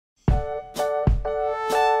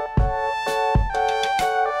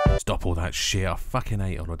up all that shit. I fucking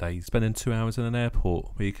hate holidays. Spending 2 hours in an airport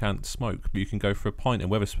where you can't smoke, but you can go for a pint in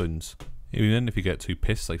Wetherspoons. Even then, if you get too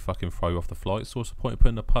pissed, they fucking throw you off the flight. So what's the point of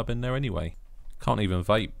putting a pub in there anyway? Can't even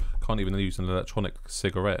vape. Can't even use an electronic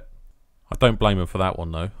cigarette. I don't blame them for that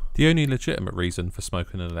one though. The only legitimate reason for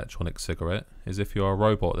smoking an electronic cigarette is if you're a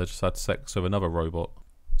robot that just had sex with another robot.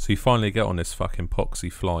 So you finally get on this fucking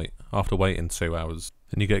poxy flight after waiting 2 hours,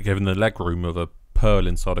 and you get given the leg room of a pearl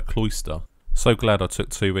inside a cloister. So glad I took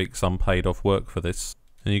 2 weeks unpaid off work for this.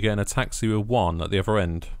 And you get in a taxi with one at the other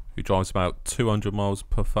end, who drives about 200 miles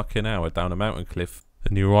per fucking hour down a mountain cliff.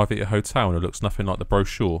 And you arrive at your hotel and it looks nothing like the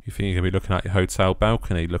brochure. You think you're going to be looking at your hotel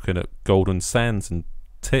balcony, looking at golden sands and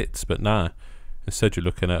tits, but nah. Instead you're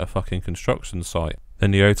looking at a fucking construction site.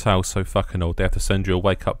 Then the hotel's so fucking old they have to send you a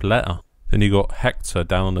wake up letter. Then you got Hector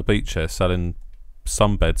down on the beach here selling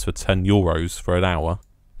sunbeds for €10 for an hour.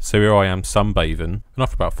 So here I am sunbathing, and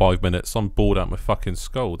after about 5 minutes I'm bored out my fucking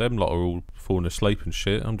skull. Them lot are all falling asleep and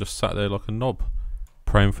shit. I'm just sat there like a knob,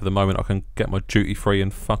 praying for the moment I can get my duty free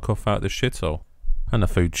and fuck off out the shithole. And the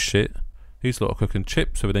food's shit. These lot are cooking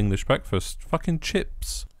chips with an English breakfast. Fucking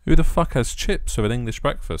chips. Who the fuck has chips with an English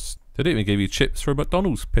breakfast? They don't even give you chips for a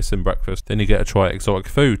McDonald's pissing breakfast. Then you get to try exotic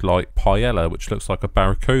food like paella, which looks like a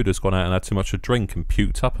barracuda's gone out and had too much to drink and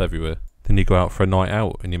puked up everywhere. Then you go out for a night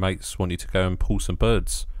out and your mates want you to go and pull some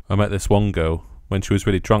birds. I met this one girl. When she was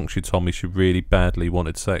really drunk, she told me she really badly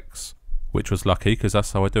wanted sex. Which was lucky, because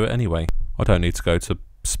that's how I do it anyway. I don't need to go to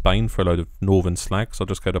Spain for a load of northern slags. I'll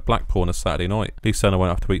just go to Blackpool on a Saturday night. At least then I won't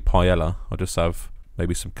have to eat paella. I'll just have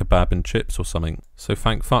maybe some kebab and chips or something. So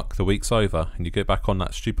thank fuck the week's over and you get back on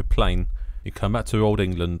that stupid plane. You come back to old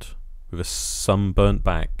England with a sunburnt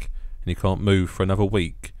back and you can't move for another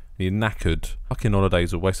week. And you're knackered. Fucking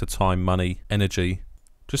holidays are a waste of time, money, energy.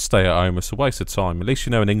 Just stay at home. It's a waste of time. At least you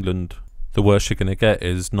know in England the worst you're going to get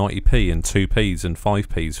is 90p and 2p's and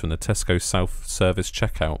 5p's from the Tesco self-service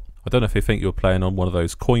checkout. I don't know if you think you're playing on one of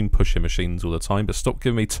those coin pushing machines all the time, but stop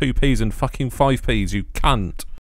giving me 2p's and fucking 5p's, you cunt!